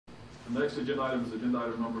The next agenda item is agenda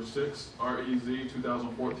item number 6,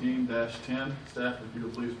 REZ-2014-10. Staff, if you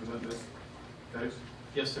would please present this case.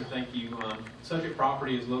 Yes, sir. Thank you. Subject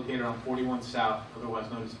property is located on 41 South,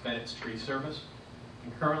 otherwise known as Bennett's Tree Service.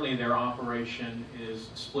 And currently their operation is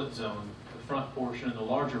split zone. The front portion and the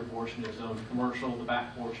larger portion is zoned commercial. The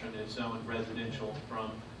back portion is zoned residential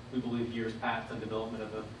from, we believe, years past the development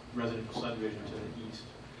of the residential subdivision to the east.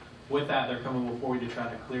 With that, they're coming before you to try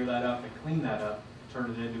to clear that up and clean that up, turn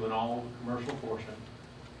it into an all commercial portion.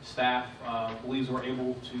 Staff believes we're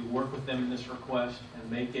able to work with them in this request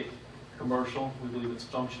and make it commercial. We believe it's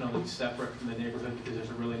functionally separate from the neighborhood because there's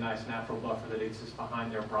a really nice natural buffer that exists behind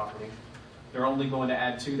their property. They're only going to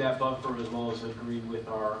add to that buffer as well as agree with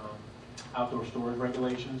our outdoor storage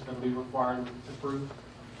regulations that will be required to approve.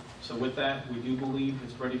 So with that, we do believe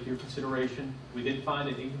it's ready for your consideration. We did find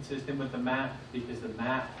it inconsistent with the map because the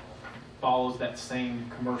map follows that same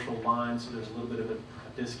commercial line, so there's a little bit of a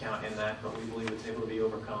discount in that, but we believe it's able to be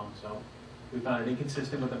overcome. So we found it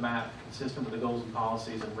inconsistent with the map, consistent with the goals and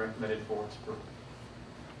policies, and recommended for its approval.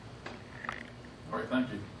 All right,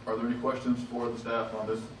 thank you. Are there any questions for the staff on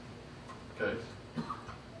this case?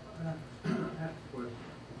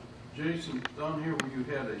 Jason, down here where you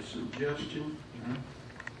had a suggestion,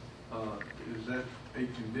 is that a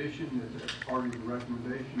condition? Is that part of the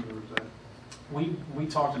recommendation, or is that? We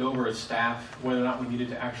talked it over as staff whether or not we needed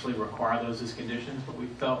to actually require those as conditions, but we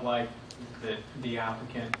felt like that the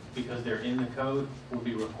applicant, because they're in the code, would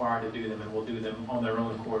be required to do them, and will do them on their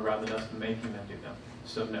own accord rather than us making them do them.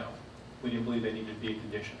 So no, we didn't believe they needed to be a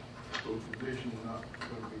condition. So condition not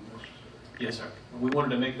going to be necessary? Yes, sir. We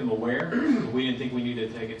wanted to make them aware, but we didn't think we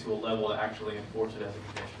needed to take it to a level to actually enforce it as a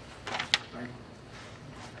condition. Thank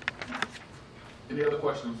you. Any other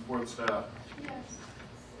questions for the staff? Yes.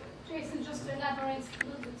 Jason, just to elaborate a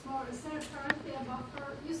little bit more, is there currently a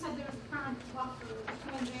buffer? You said there's a current buffer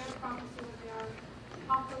between their property where they are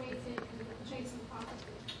operating and the adjacent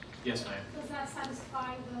property. Yes, ma'am. Does that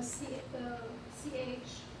satisfy the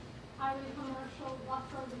CH highway commercial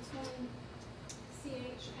buffer between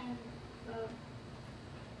CH and the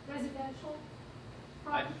residential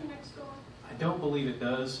property next door? I don't believe it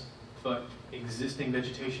does, but existing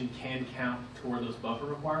vegetation can count toward those buffer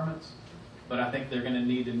requirements. But I think they're going to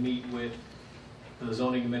need to meet with the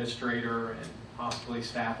zoning administrator and possibly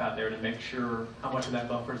staff out there to make sure how much of that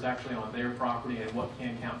buffer is actually on their property and what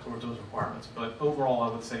can count towards those requirements. But overall, I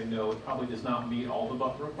would say no, it probably does not meet all the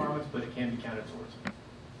buffer requirements, but it can be counted towards.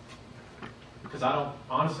 Because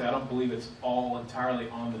honestly, I don't believe it's all entirely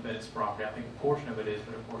on the Bennett's property. I think a portion of it is,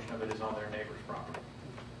 but a portion of it is on their neighbor's property.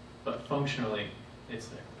 But functionally, it's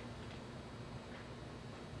there.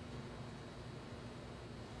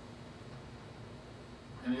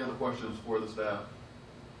 Any other questions for the staff?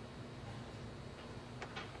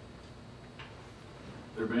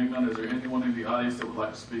 There being none, is there anyone in the audience that would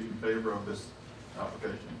like to speak in favor of this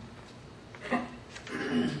application?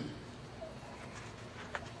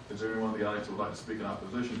 Is there anyone in the audience that would like to speak in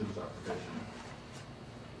opposition to this application?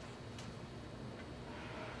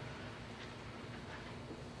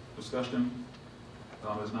 Discussion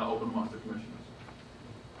is now open amongst the commissioners.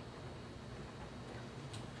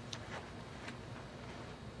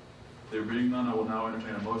 There being none, I will now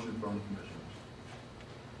entertain a motion from the commissioners.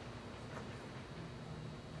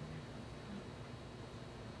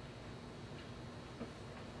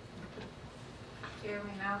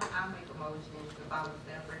 Chairman, I'll make a motion to follow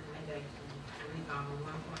staff recommendation to rezone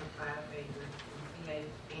 1.5 acres from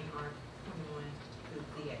CH NR 21 to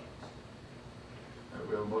CH. All right,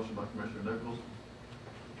 we have a motion by Commissioner Nichols.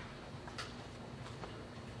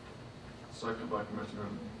 Second by Commissioner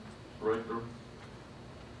Raker.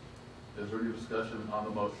 Is there any discussion on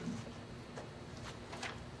the motion?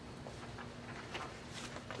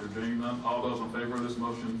 There being none, all those in favor of this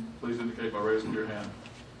motion, please indicate by raising your hand.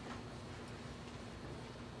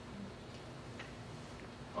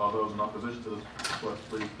 All those in opposition to this request,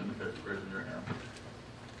 please indicate by raising your hand.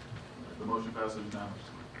 The motion passes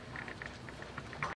unanimously.